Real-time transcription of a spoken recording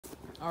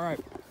Alright,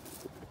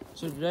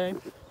 so today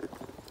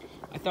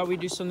I thought we'd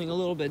do something a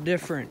little bit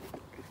different.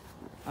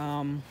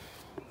 We're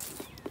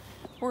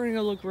gonna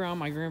go look around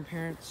my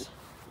grandparents'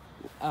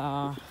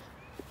 place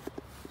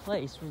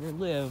where they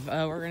live.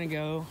 We're gonna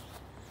go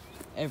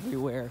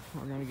everywhere.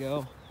 We're gonna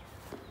go,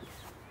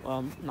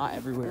 well, not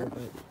everywhere,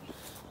 but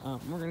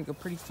we're gonna go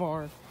pretty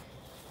far,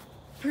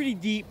 pretty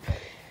deep.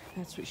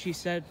 That's what she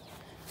said.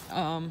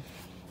 Yeah,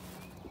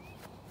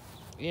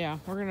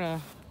 we're gonna,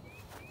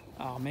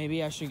 oh,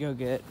 maybe I should go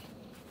get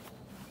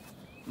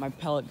my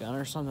pellet gun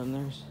or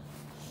something.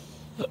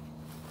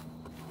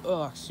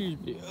 Excuse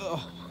me.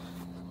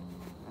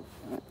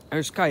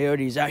 There's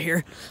coyotes out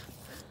here.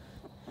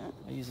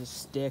 I use a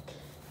stick.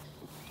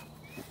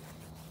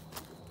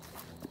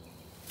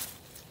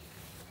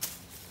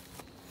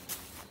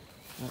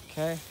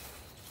 Okay.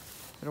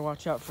 Better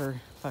watch out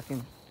for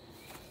fucking...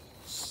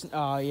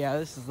 Oh, yeah,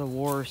 this is the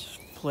worst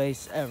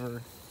place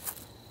ever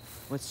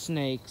with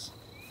snakes.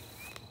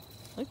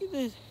 Look at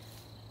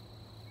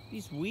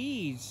these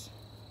weeds.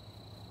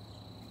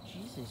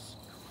 Jesus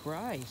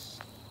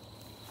Christ.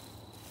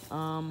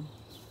 I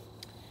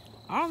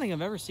don't think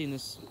I've ever seen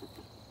this.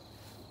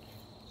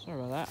 Sorry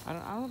about that.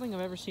 I don't think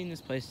I've ever seen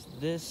this place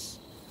this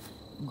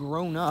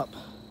grown up.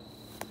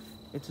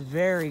 It's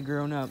very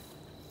grown up.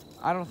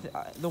 I don't think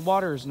the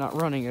water is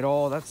not running at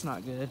all. That's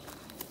not good.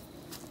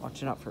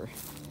 Watching out for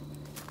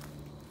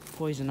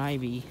poison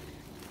ivy.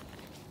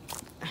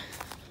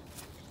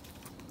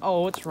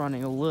 Oh, it's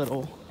running a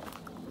little.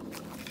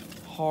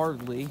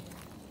 Hardly.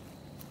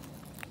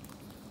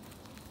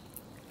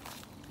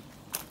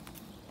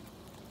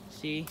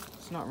 See,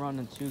 it's not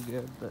running too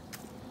good, but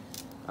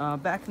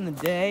back in the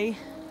day,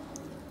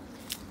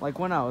 like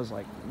when I was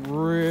like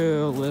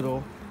real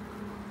little,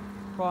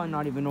 probably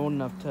not even old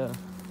enough to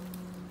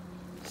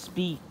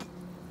speak.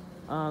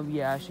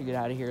 Yeah, I should get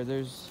out of here.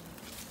 There's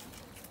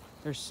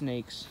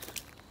snakes.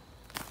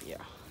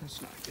 Yeah,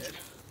 that's not good.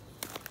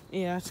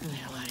 Yeah, let's get the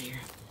hell out of here.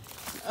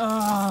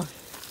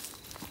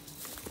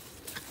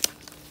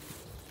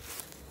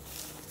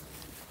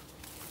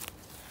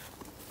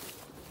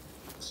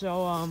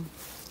 So,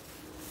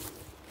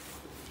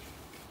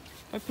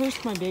 I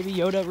posted my Baby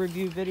Yoda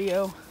review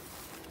video.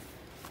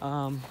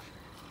 I'm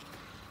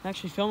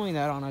actually filming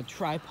that on a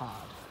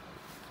tripod.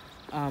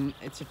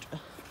 It's a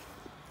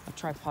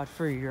tripod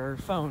for your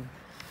phone.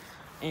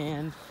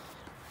 And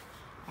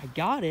I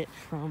got it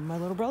from my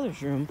little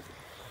brother's room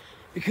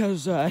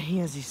because he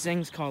has these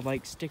things called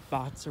like stick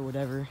bots or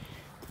whatever.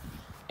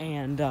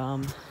 And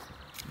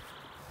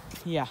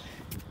yeah.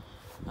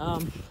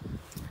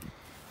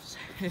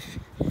 If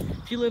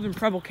you live in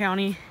Preble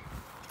County,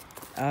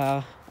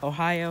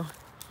 Ohio,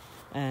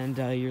 and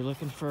you're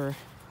looking for,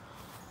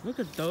 look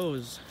at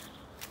those.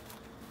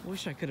 I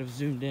wish I could have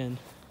zoomed in.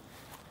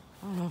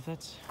 I don't know if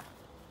that's,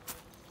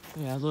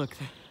 yeah, look,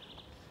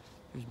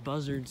 there's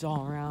buzzards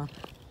all around.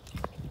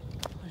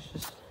 Let's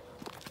just,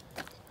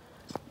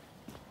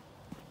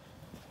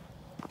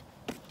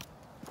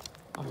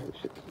 I'll be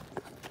back.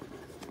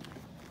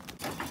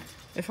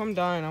 If I'm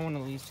dying, I want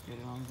to at least get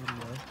it on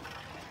video.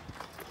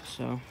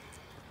 So,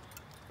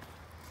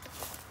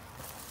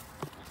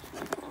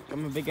 got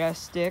my big ass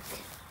stick.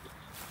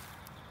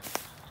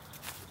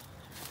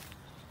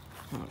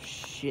 Oh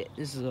shit,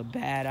 this is a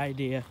bad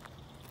idea.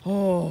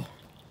 Oh,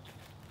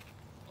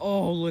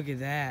 look at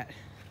that.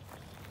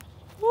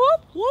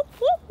 Whoop, whoop,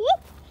 whoop,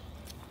 whoop.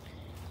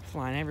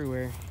 Flying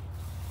everywhere.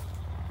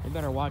 You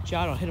better watch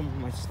out, I'll hit him with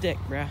my stick,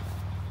 bruh.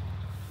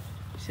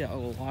 You see that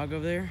little log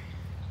over there?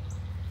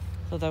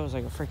 I thought that was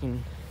like a freaking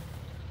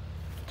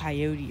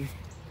coyote.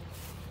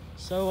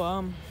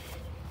 So,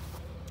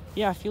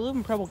 yeah, if you live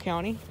in Preble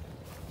County,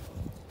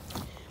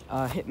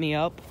 hit me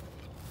up.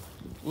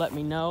 Let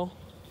me know.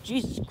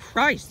 Jesus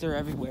Christ, they're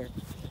everywhere.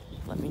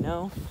 Let me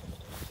know.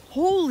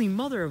 Holy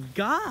mother of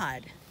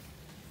God.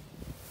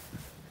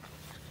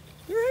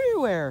 They're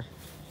everywhere.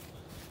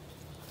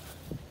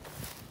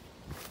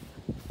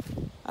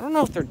 I don't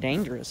know if they're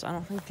dangerous. I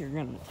don't think they're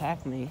gonna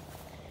attack me.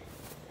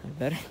 I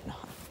better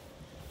not.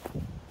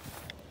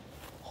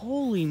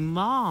 Holy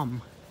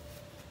mom.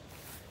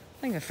 I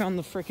think I found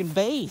the freaking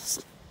base.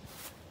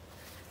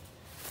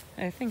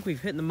 I think we've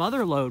hit the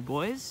mother lode,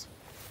 boys.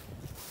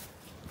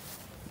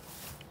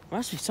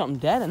 Must be something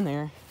dead in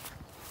there.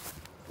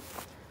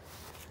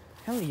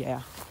 Hell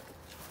yeah.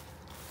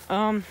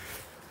 So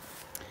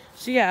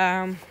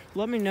yeah,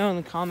 let me know in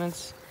the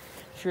comments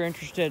if you're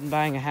interested in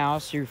buying a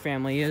house, your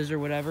family is or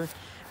whatever.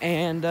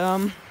 And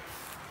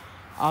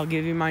I'll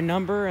give you my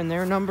number and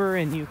their number,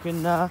 and you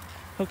can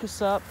hit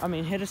us up. I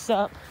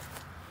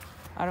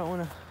don't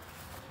want to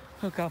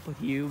hook up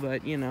with you,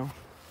 but you know,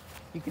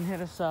 you can hit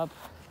us up.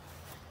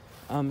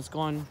 It's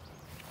gonna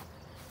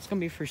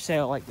be for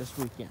sale like this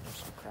weekend or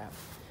some crap.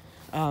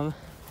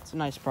 It's a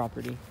nice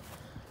property.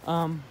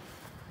 There's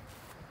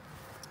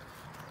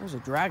a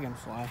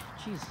dragonfly.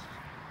 Jeez.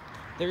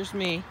 There's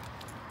me.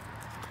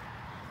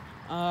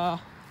 I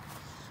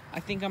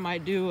think I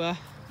might do a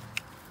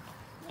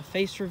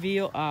face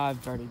reveal.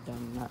 I've already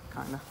done that,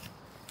 kind of.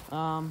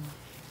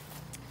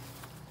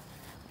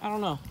 I don't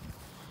know.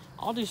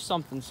 I'll do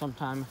something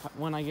sometime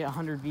when I get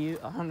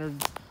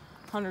 100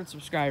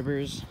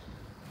 subscribers.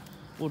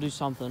 We'll do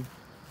something.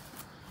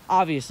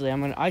 Obviously,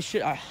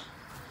 I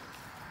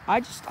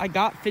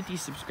got 50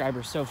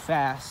 subscribers so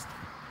fast,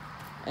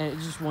 and it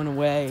just went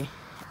away.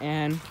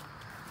 And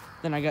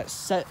then I got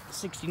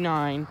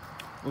 69,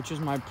 which was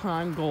my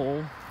prime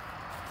goal.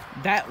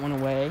 That went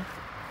away.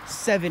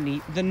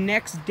 70. The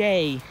next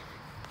day,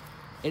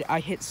 I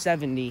hit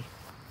 70,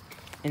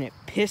 and it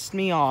pissed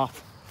me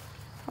off.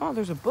 Oh,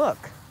 there's a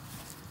book.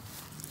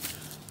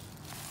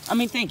 I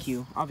mean, thank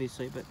you,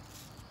 obviously, but...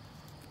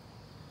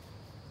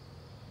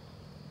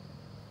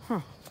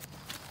 Huh.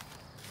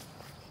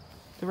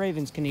 The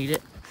ravens can eat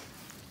it.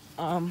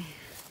 So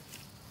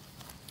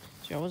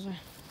was I?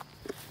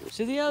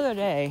 So the other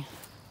day,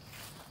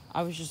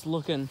 I was just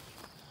looking.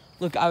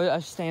 Look, I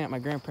was staying at my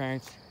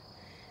grandparents',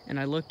 and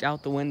I looked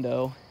out the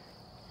window.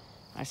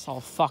 I saw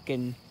I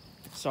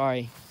saw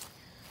a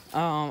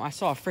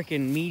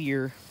freaking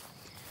meteor.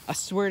 I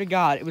swear to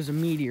God, it was a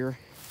meteor.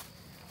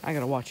 I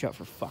gotta watch out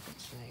for fucking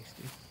snakes,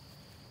 dude.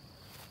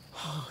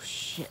 Oh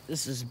shit,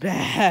 this is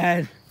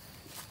bad.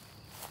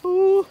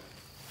 Ooh.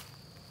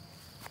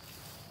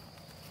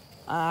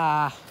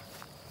 I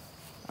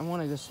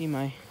want to go see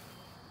my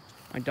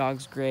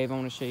dog's grave. I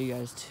want to show you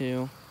guys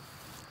too.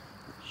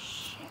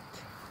 Shit.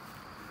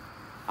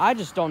 I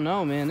just don't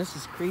know, man. This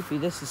is creepy.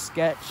 This is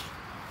sketch.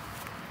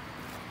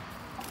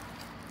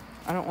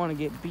 I don't want to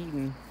get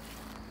bitten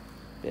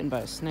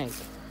by a snake.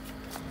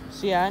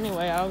 So yeah,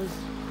 anyway,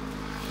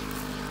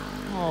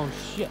 oh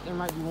shit, there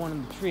might be one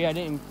in the tree.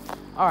 Alright,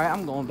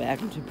 I'm going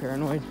back. I'm too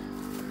paranoid.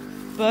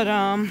 But,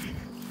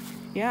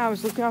 yeah, I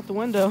was looking out the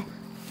window,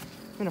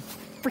 and a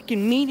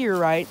freaking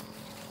meteorite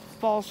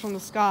falls from the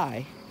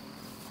sky.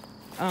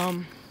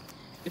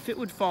 If it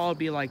would fall, it'd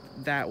be like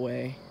that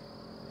way.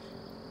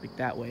 Like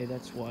that way,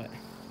 that's what?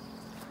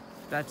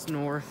 That's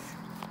north.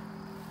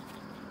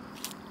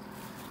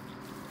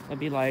 That'd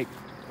be like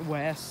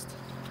west.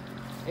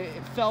 It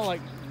fell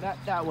like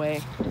that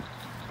way.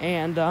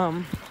 And,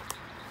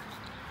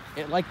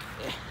 it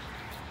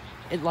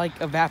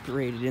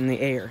evaporated in the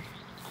air.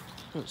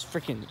 It was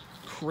freaking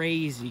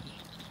crazy.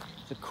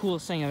 It's the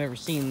coolest thing I've ever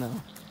seen,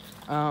 though.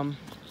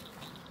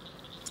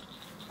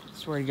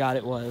 Swear to God,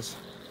 it was.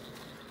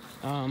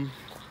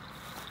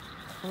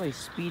 Somebody's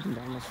speeding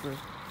down this road.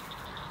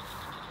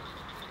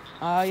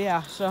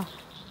 Yeah, so.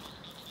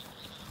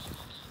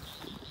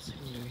 Let's see,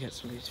 we get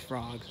some of these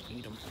frogs,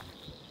 eat them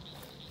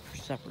for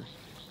supper.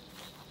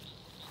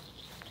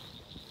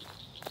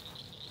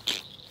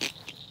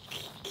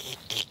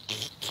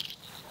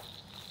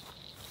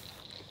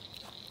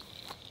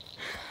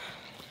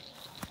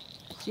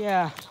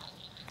 Yeah.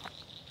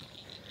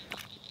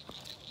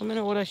 Let me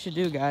know what I should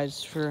do,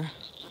 guys, for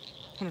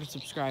 100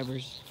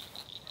 subscribers.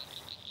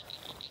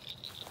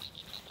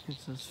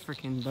 It's those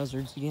freaking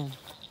buzzards again.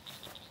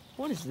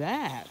 What is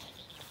that?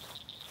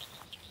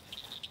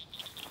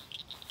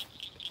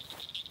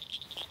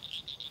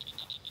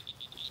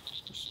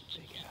 There's some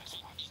big ass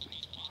ones in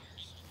these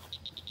waters.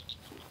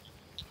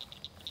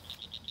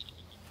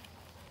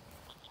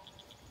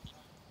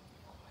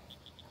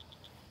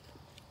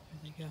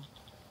 There they go.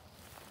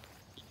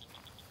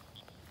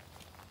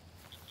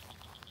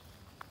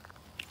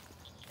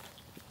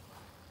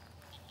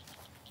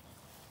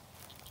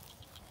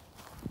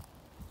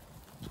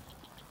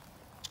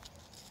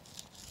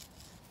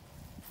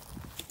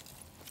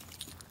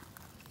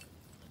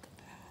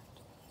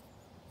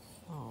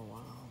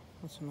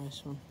 That's a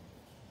nice one.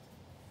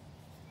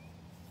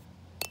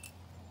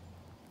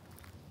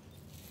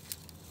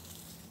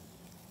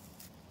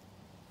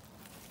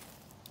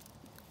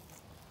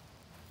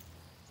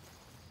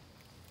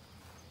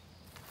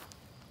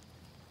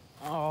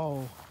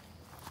 Oh,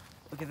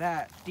 look at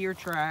that. Deer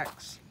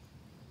tracks.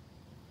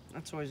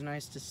 That's always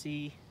nice to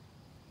see.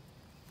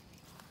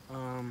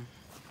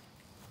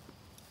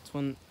 It's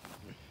when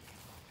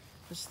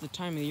this is the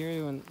time of the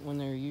year when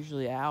they're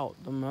usually out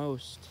the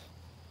most.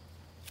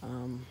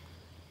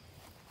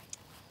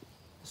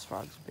 This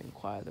frog's being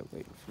quiet. They're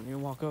waiting for me to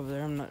walk over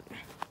there. I'm not.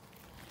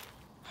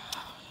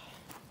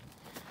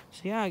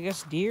 So yeah, I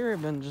guess deer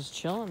have been just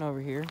chilling over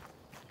here.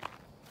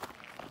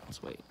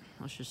 Let's wait.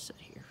 Let's just sit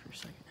here for a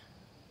second.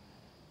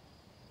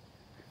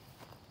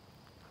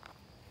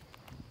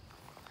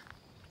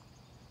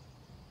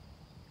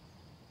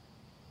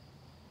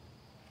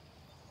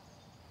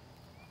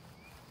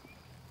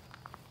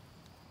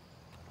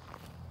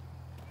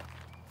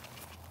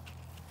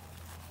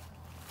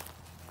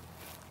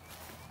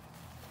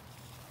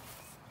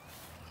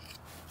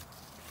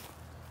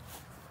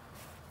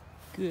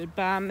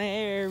 Goodbye,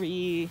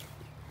 Mary.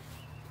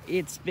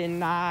 It's been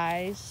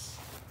nice.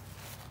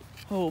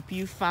 Hope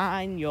you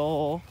find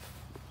your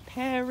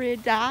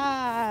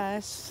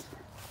paradise.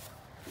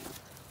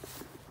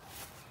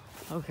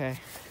 Okay.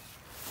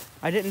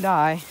 I didn't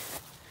die,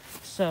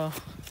 so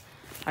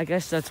I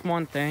guess that's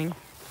one thing.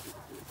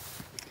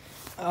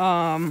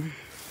 So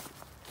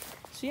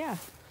yeah.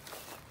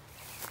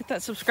 Hit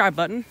that subscribe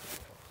button.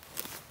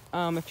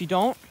 If you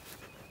don't,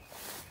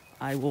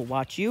 I will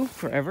watch you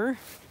forever.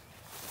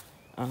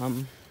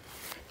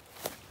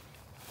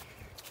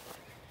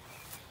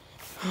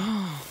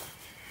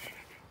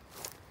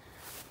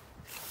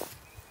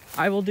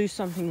 I will do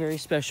something very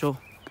special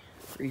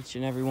for each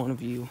and every one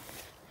of you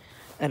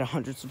at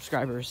 100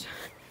 subscribers.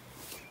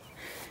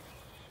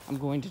 I'm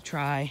going to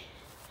try.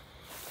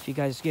 If you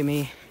guys give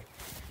me,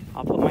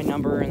 I'll put my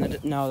number in the,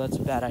 no, that's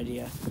a bad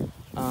idea.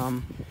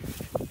 I'll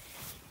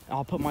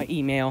put my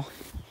email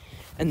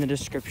in the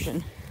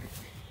description,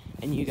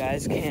 and you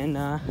guys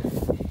can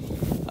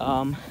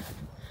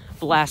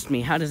blast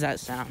me. How does that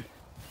sound?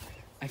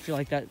 I feel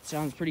like that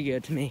sounds pretty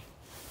good to me.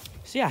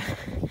 So yeah,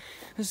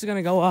 this is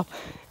gonna go up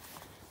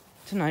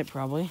tonight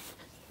probably.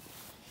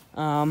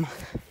 I'm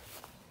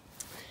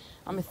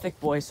a thick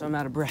boy, so I'm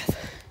out of breath.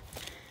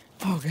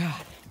 Oh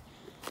God.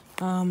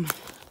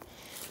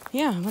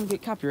 Yeah, I'm gonna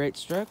get copyright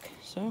struck,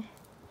 so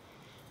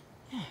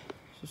yeah,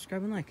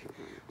 subscribe and like. I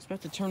was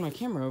about to turn my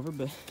camera over,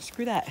 but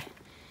screw that.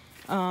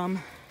 I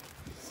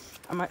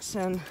might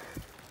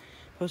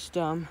post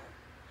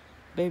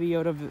Baby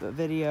Yoda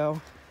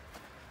video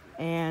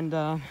and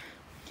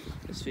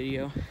this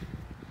video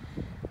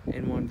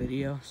in one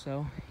video,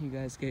 so you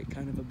guys get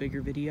kind of a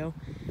bigger video.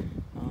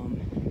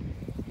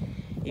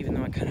 Even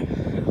though I kind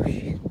of, oh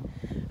shit.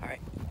 All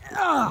right.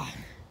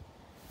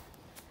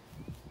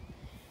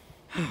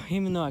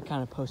 Even though I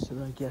kind of posted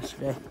like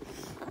yesterday.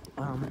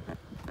 But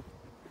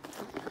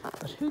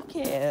who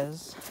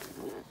cares?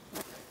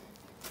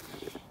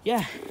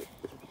 Yeah.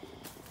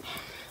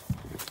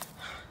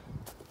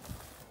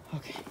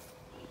 Okay.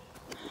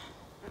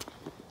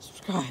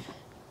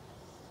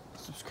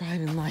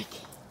 Subscribe and like.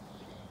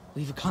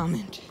 Leave a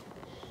comment.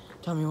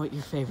 Tell me what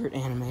your favorite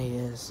anime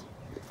is.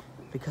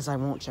 Because I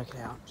won't check it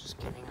out. Just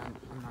kidding. I'm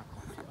not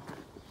going to.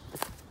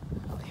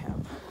 I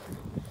have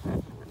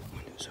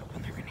windows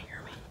open. They're going to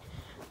hear me.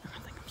 They're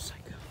going to think I'm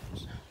psycho.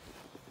 So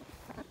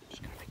I'm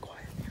just going to be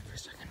quiet here for a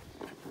second.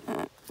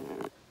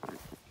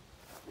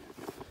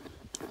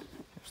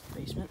 There's the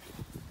basement.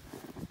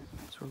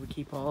 That's where we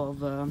keep all of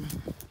the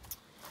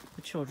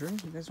children.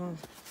 You guys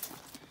want to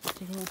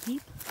take a little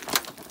peep?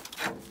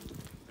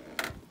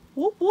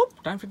 Whoop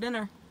whoop! Time for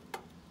dinner.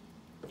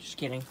 Just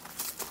kidding.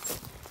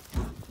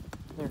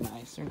 They're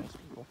nice. They're nice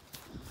people.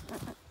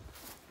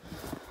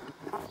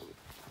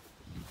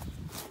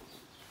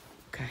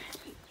 Okay.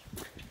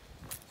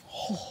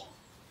 Oh.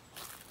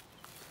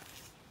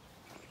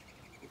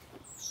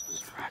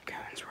 Some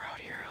raccoons were out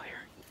here earlier.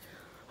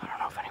 I don't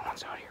know if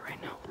anyone's out here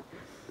right now.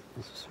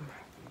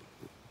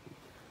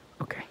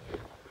 Okay.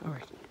 All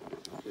right.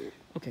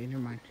 Okay,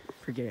 never mind.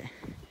 Forget it.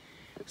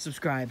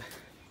 Subscribe.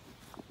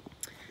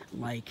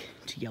 Like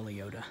to Yellow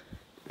Yoda.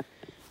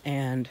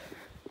 And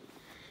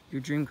your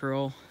dream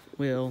girl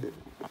will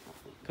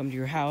come to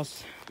your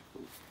house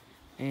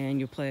and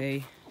you'll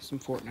play some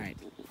Fortnite.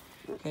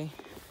 Okay?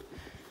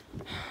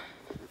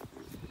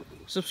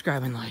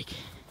 Subscribe and like.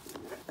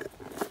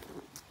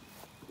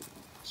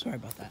 Sorry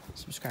about that.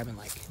 Subscribe and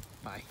like.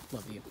 Bye.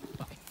 Love you.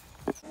 Bye.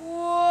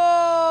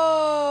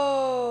 Whoa!